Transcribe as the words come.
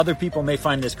Other people may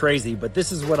find this crazy, but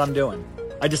this is what I'm doing.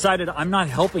 I decided I'm not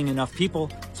helping enough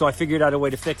people, so I figured out a way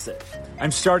to fix it.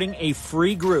 I'm starting a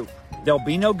free group. There'll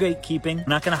be no gatekeeping. I'm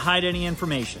not going to hide any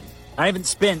information. I haven't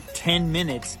spent 10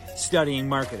 minutes studying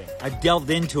marketing. I've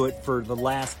delved into it for the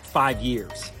last 5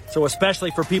 years. So especially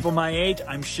for people my age,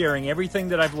 I'm sharing everything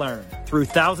that I've learned through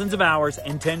thousands of hours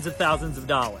and tens of thousands of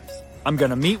dollars. I'm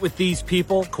going to meet with these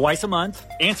people twice a month,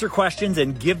 answer questions,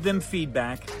 and give them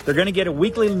feedback. They're going to get a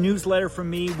weekly newsletter from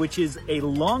me, which is a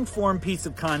long-form piece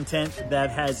of content that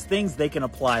has things they can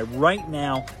apply right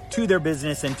now to their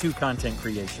business and to content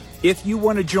creation. If you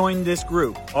want to join this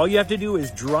group, all you have to do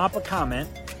is drop a comment.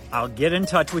 I'll get in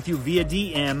touch with you via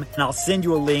DM, and I'll send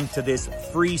you a link to this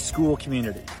free Skool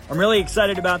community. I'm really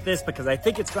excited about this because I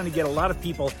think it's going to get a lot of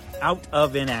people out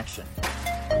of inaction.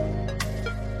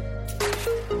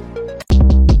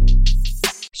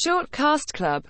 Shortcast Club